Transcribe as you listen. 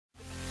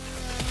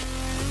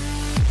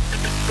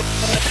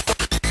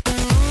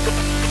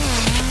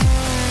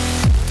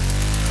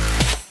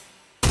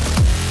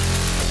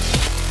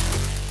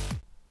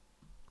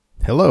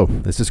Hello,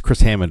 this is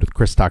Chris Hammond with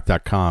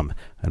ChrisTalk.com,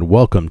 and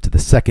welcome to the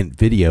second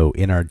video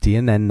in our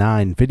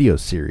DNN9 video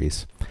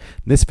series.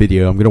 In this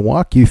video, I'm going to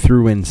walk you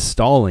through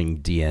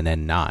installing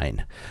DNN9.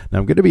 Now,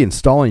 I'm going to be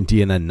installing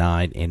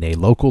DNN9 in a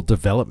local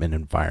development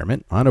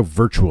environment on a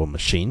virtual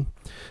machine,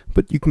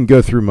 but you can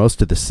go through most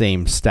of the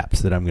same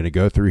steps that I'm going to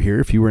go through here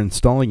if you were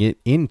installing it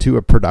into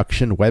a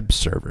production web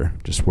server.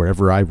 Just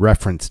wherever I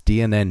reference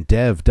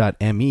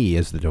DNNdev.me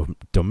as the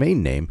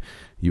domain name,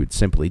 you would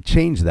simply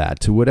change that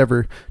to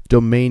whatever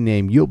domain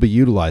name you'll be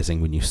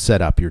utilizing when you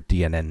set up your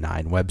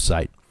DNN9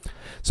 website.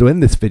 So in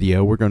this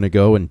video, we're going to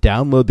go and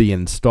download the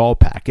install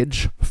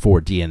package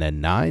for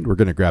DNN9. We're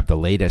going to grab the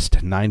latest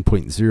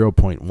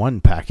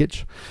 9.0.1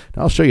 package.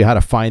 And I'll show you how to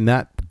find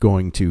that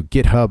going to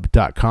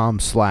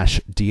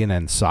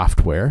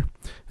github.com/DNNsoftware.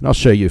 And I'll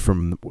show you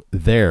from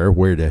there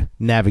where to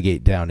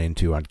navigate down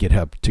into on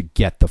GitHub to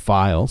get the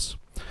files.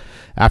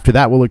 After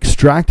that, we'll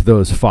extract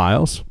those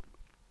files.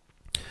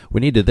 We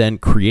need to then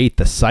create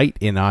the site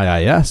in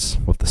IIS.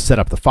 We'll have to set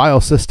up the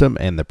file system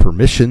and the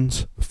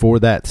permissions for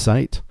that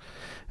site.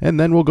 And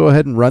then we'll go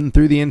ahead and run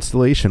through the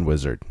installation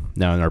wizard.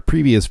 Now, in our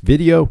previous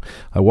video,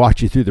 I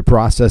walked you through the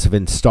process of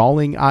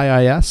installing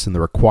IIS and the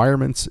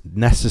requirements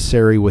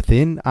necessary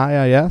within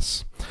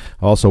IIS.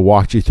 I also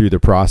walked you through the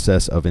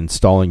process of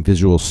installing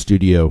Visual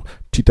Studio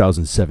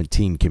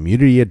 2017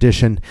 Community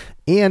Edition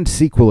and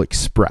SQL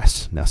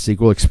Express. Now,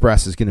 SQL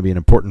Express is going to be an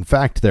important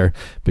fact there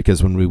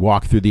because when we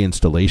walk through the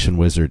installation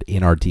wizard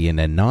in our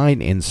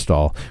DNN9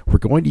 install, we're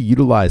going to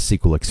utilize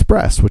SQL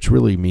Express, which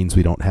really means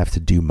we don't have to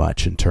do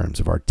much in terms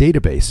of our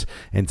database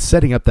and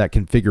setting up that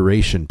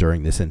configuration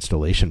during this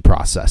installation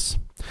process.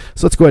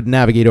 So let's go ahead and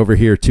navigate over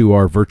here to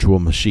our virtual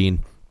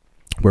machine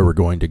where we're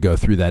going to go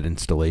through that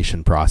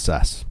installation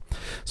process.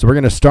 So we're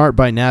going to start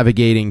by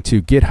navigating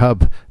to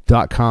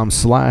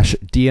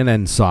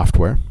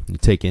github.com/DNNsoftware.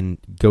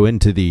 Go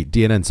into the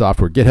DNN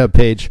software GitHub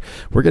page.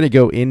 We're going to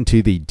go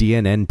into the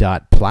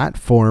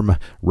DNN.platform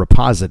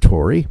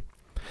repository.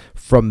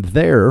 From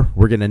there,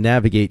 we're going to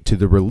navigate to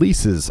the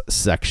releases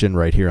section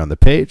right here on the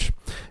page,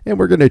 and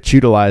we're going to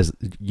utilize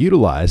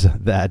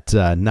that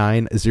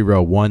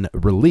 9.0.1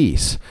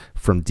 release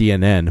from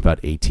DNN about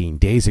 18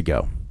 days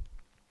ago.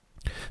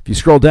 If you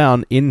scroll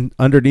down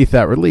underneath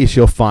that release,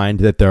 you'll find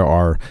that there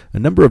are a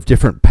number of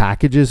different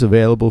packages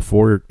available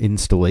for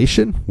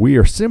installation. We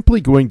are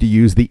simply going to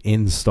use the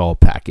install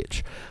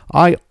package.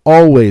 I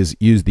always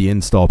use the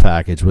install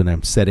package when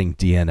I'm setting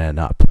DNN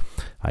up.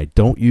 I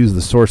don't use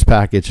the source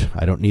package.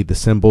 I don't need the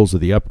symbols or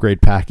the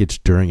upgrade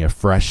package during a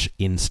fresh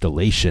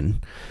installation.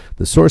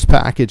 The source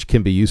package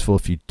can be useful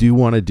if you do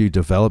want to do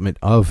development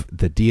of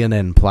the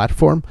DNN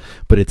platform,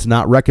 but it's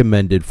not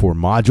recommended for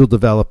module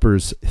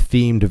developers,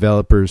 theme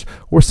developers,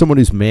 or someone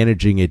who's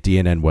managing a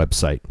DNN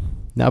website.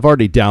 Now, I've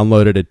already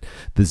downloaded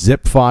the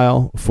zip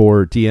file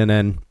for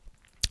DNN,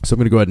 so I'm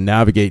going to go ahead and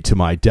navigate to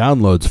my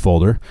downloads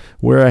folder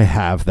where I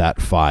have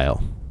that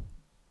file.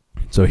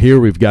 So here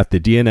we've got the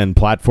DNN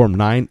platform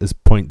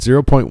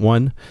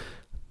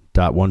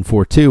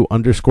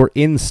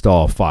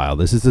 9.0.1.142_install file.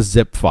 This is a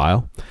zip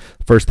file.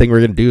 First thing we're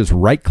going to do is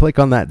right click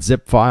on that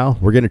zip file.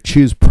 We're going to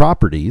choose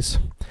properties,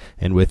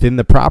 and within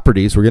the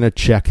properties we're going to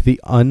check the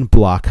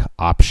unblock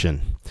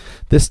option.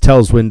 This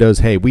tells Windows,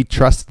 hey, we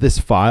trust this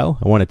file.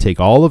 I want to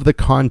take all of the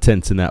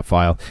contents in that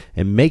file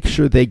and make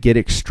sure they get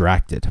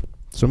extracted.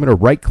 So I'm going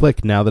to right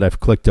click now that I've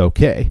clicked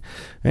OK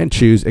and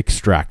choose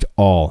extract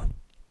all.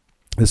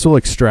 This will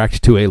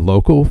extract to a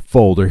local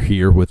folder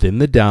here within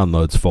the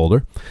downloads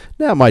folder.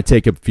 Now it might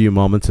take a few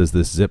moments as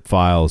this zip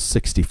file is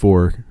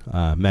 64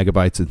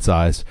 megabytes in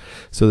size,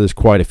 so there's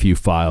quite a few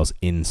files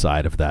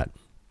inside of that.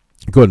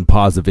 Go ahead and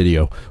pause the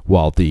video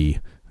while the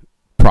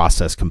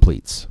process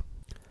completes.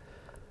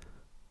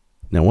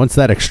 Now once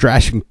that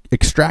extraction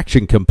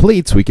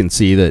completes, we can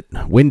see that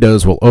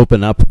Windows will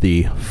open up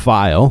the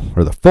file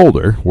or the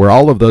folder where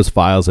all of those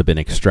files have been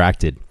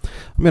extracted.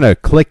 I'm going to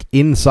click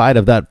inside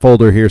of that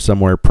folder here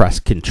somewhere,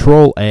 press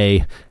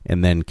Control-A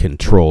and then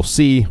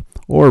Control-C,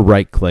 or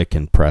right click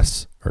and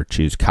press or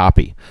choose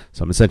copy.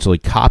 So I'm essentially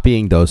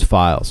copying those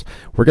files.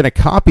 We're going to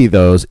copy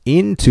those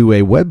into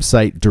a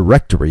website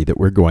directory that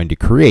we're going to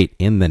create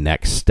in the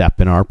next step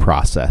in our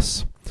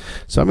process.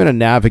 So I'm going to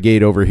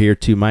navigate over here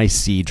to my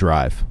C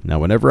drive. Now,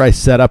 whenever I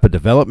set up a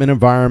development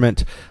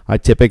environment, I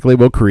typically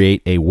will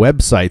create a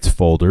websites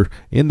folder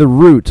in the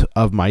root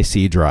of my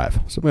C drive.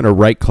 So I'm going to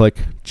right click,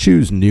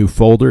 choose new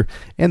folder,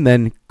 and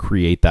then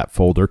create that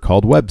folder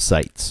called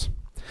websites.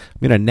 I'm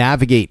going to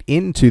navigate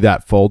into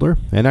that folder,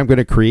 and I'm going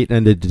to create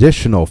an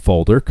additional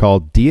folder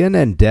called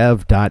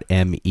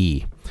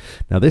DNNdev.me.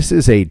 Now, this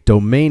is a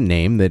domain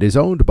name that is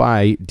owned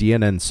by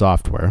DNN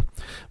Software,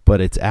 but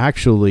it's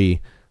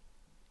actually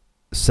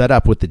set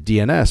up with the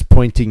DNS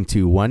pointing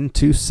to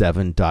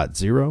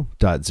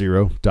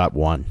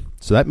 127.0.0.1.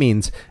 So that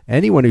means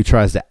anyone who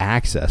tries to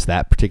access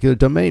that particular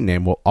domain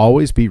name will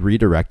always be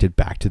redirected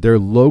back to their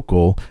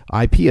local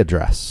IP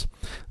address.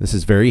 This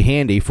is very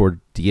handy for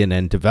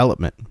DNN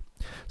development.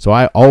 So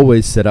I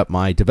always set up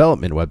my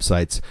development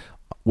websites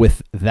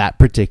with that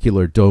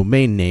particular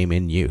domain name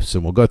in use.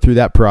 And we'll go through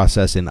that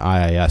process in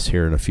IIS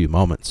here in a few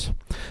moments.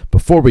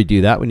 Before we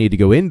do that, we need to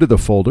go into the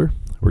folder.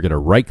 We're going to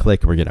right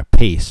click and we're going to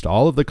paste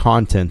all of the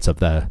contents of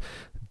the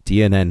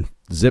DNN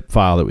zip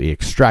file that we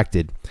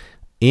extracted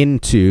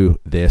into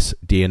this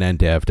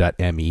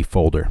DNNdev.me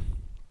folder.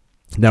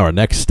 Now our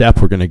next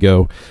step, we're going to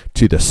go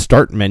to the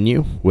Start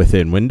menu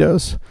within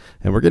Windows,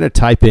 and we're going to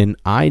type in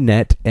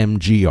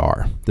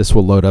inetmgr. This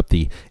will load up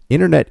the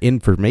Internet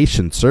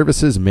Information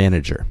Services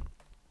Manager.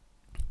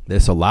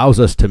 This allows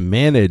us to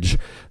manage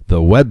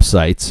the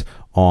websites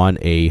on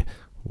a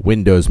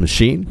Windows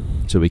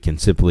machine. So we can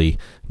simply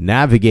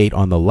navigate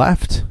on the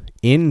left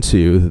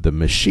into the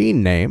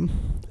machine name,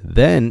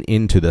 then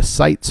into the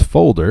sites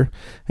folder,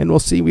 and we'll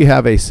see we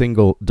have a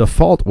single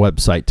default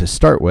website to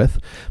start with,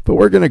 but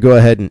we're going to go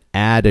ahead and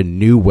add a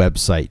new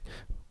website,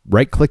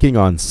 right-clicking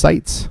on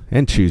sites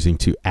and choosing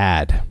to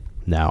add.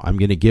 Now I'm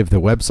going to give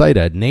the website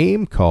a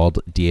name called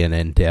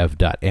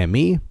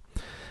DNNdev.me,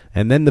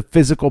 and then the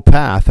physical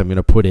path, I'm going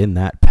to put in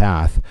that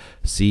path,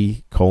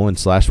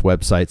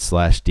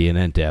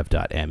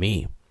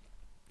 c:/website/DNNdev.me.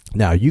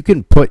 Now you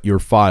can put your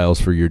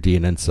files for your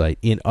DNN site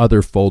in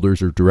other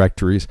folders or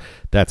directories.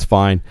 That's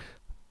fine.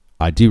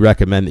 I do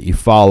recommend that you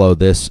follow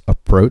this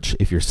approach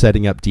if you're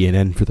setting up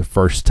DNN for the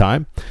first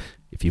time.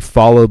 If you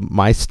follow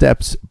my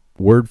steps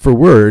word for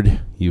word,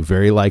 you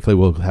very likely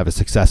will have a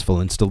successful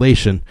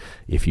installation.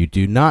 If you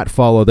do not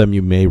follow them,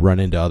 you may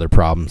run into other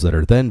problems that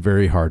are then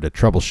very hard to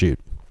troubleshoot.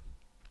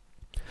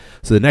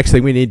 So the next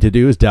thing we need to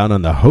do is down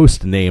on the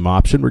host name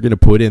option, we're going to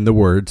put in the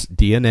words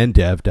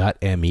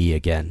DNNdev.me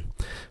again.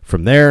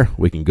 From there,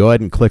 we can go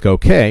ahead and click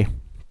OK,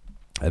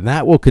 and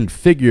that will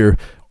configure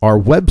our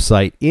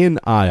website in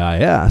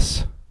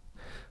IIS.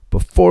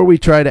 Before we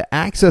try to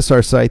access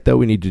our site, though,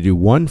 we need to do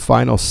one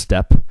final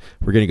step.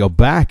 We're going to go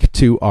back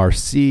to our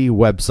C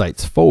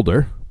websites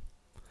folder,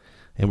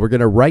 and we're going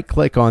to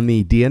right-click on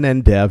the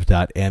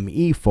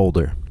DNNdev.me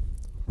folder.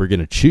 We're going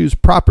to choose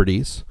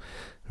Properties,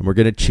 and we're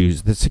going to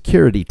choose the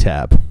Security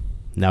tab.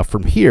 Now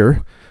from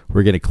here,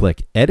 we're going to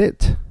click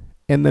Edit,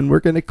 and then we're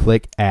going to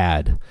click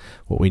Add.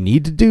 What we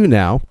need to do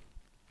now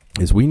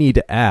is we need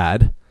to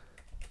add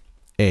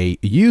a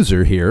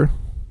user here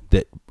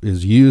that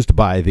is used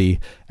by the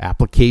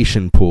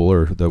application pool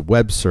or the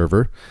web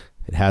server.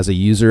 It has a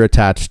user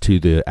attached to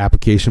the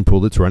application pool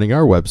that's running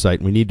our website,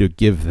 and we need to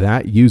give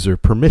that user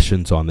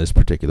permissions on this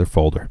particular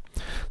folder.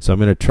 So I'm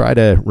going to try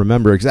to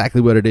remember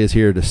exactly what it is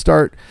here to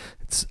start.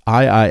 It's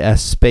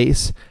IIS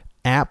space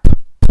app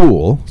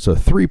pool, so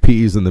 3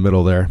 P's in the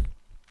middle there,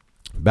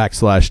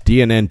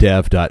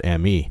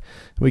 /DNNdev.me.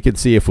 We can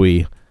see if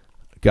we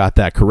got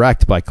that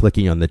correct by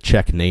clicking on the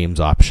Check Names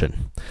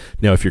option.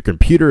 Now, if your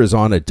computer is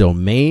on a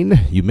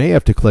domain, you may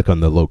have to click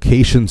on the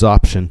Locations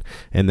option,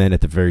 and then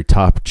at the very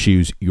top,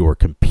 choose your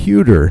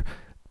computer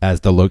as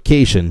the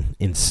location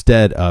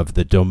instead of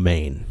the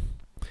domain.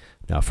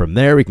 Now, from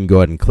there, we can go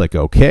ahead and click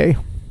OK.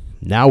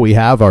 Now we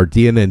have our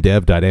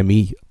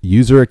DNNdev.me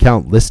user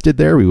account listed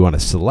there. We want to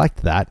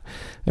select that,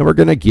 and we're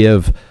going to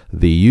give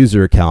the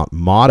user account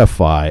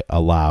modify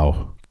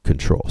allow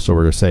control. So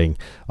we're saying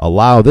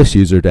allow this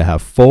user to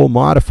have full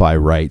modify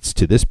rights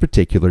to this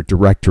particular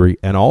directory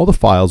and all the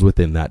files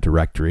within that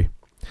directory.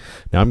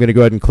 Now I'm going to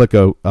go ahead and click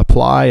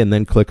apply and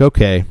then click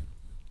OK.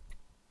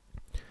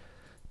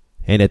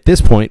 And at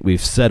this point,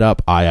 we've set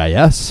up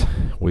IIS,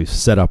 we've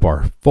set up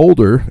our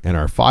folder and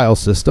our file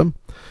system.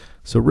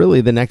 So really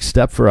the next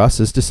step for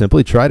us is to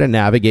simply try to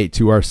navigate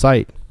to our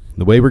site.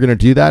 The way we're going to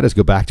do that is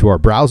go back to our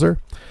browser.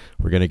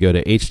 We're going to go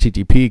to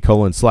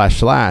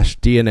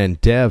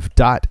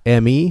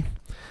http://dnndev.me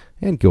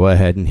and go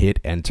ahead and hit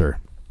enter.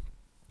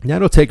 Now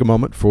it'll take a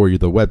moment for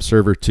the web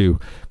server to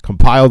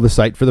compile the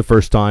site for the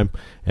first time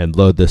and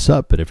load this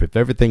up, but if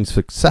everything's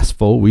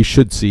successful, we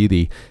should see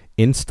the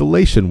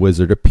installation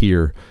wizard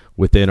appear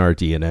within our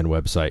DNN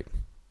website.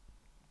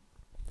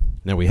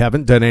 Now we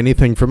haven't done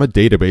anything from a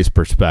database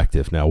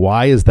perspective. Now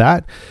why is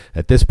that?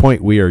 At this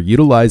point we are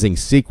utilizing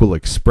SQL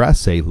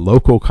Express, a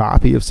local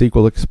copy of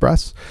SQL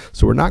Express,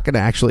 so we're not going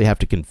to actually have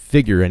to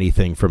configure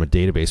anything from a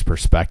database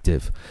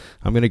perspective.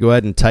 I'm going to go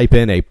ahead and type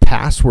in a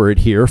password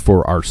here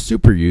for our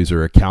super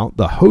user account,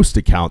 the host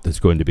account that's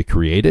going to be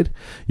created.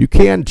 You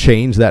can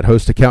change that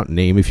host account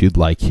name if you'd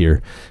like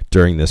here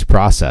during this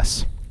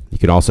process. You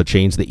can also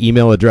change the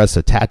email address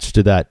attached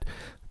to that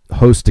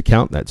host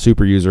account, that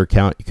super user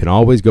account. You can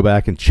always go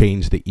back and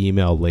change the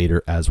email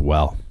later as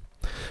well.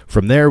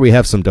 From there, we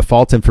have some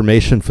default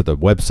information for the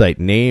website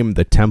name,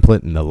 the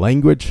template, and the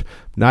language.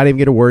 Not even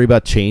going to worry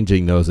about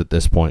changing those at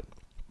this point.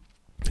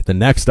 The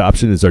next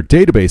option is our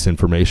database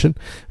information,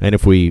 and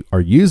if we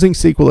are using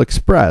SQL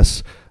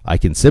Express, I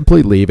can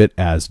simply leave it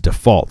as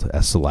default,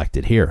 as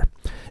selected here.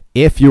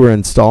 If you are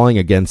installing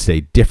against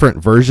a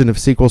different version of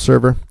SQL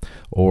Server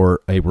or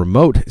a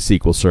remote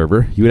SQL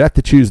Server, you would have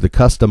to choose the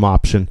custom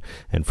option,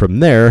 and from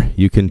there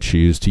you can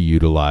choose to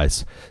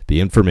utilize the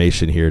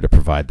information here to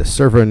provide the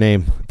server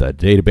name, the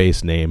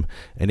database name,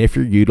 and if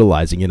you're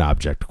utilizing an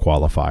object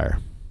qualifier.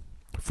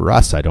 For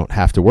us, I don't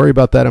have to worry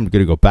about that. I'm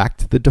going to go back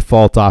to the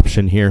default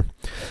option here.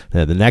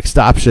 Now, the next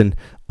option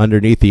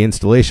underneath the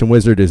installation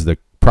wizard is the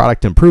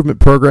product improvement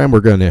program. We're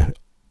going to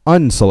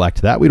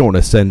unselect that. We don't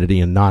want to send any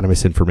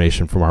anonymous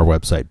information from our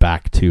website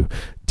back to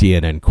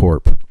DNN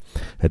Corp.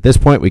 At this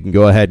point, we can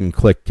go ahead and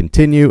click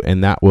continue,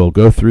 and that will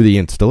go through the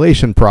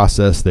installation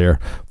process there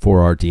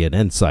for our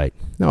DNN site.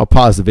 Now I'll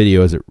pause the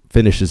video as it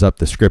finishes up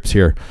the scripts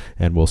here,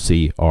 and we'll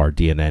see our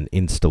DNN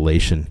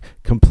installation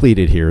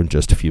completed here in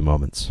just a few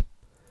moments.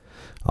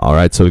 All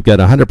right, so we've got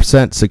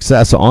 100%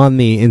 success on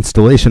the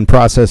installation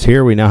process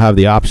here. We now have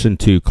the option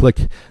to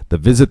click the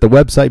Visit the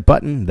Website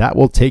button. That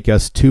will take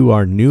us to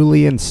our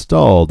newly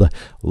installed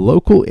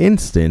local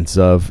instance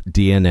of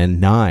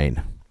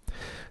DNN9.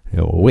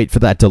 We'll wait for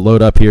that to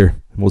load up here.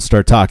 We'll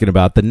start talking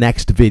about the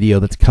next video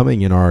that's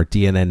coming in our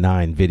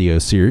DNN9 video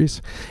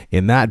series.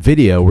 In that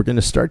video, we're going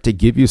to start to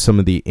give you some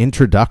of the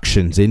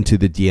introductions into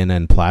the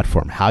DNN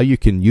platform, how you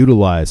can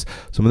utilize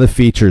some of the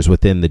features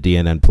within the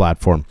DNN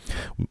platform.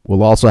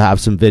 We'll also have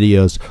some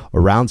videos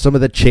around some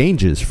of the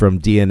changes from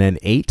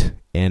DNN8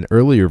 and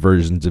earlier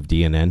versions of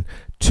DNN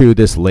to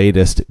this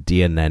latest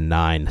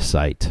DNN9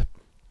 site.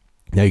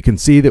 Now you can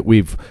see that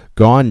we've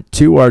gone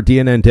to our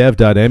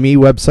DNNDev.me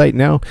website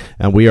now,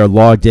 and we are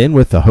logged in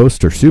with the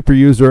host or super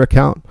user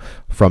account.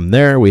 From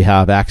there, we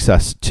have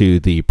access to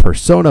the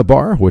persona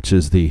bar, which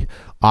is the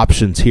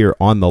options here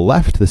on the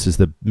left. This is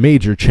the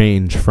major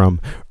change from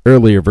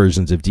earlier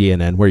versions of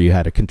DNN where you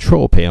had a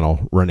control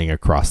panel running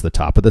across the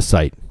top of the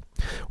site.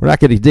 We're not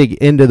going to dig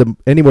into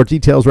any more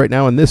details right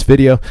now in this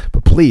video,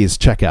 but please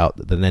check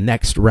out the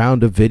next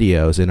round of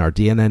videos in our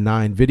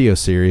DNN9 video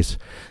series.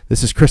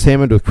 This is Chris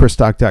Hammond with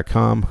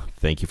ChrisDoc.com.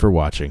 Thank you for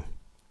watching.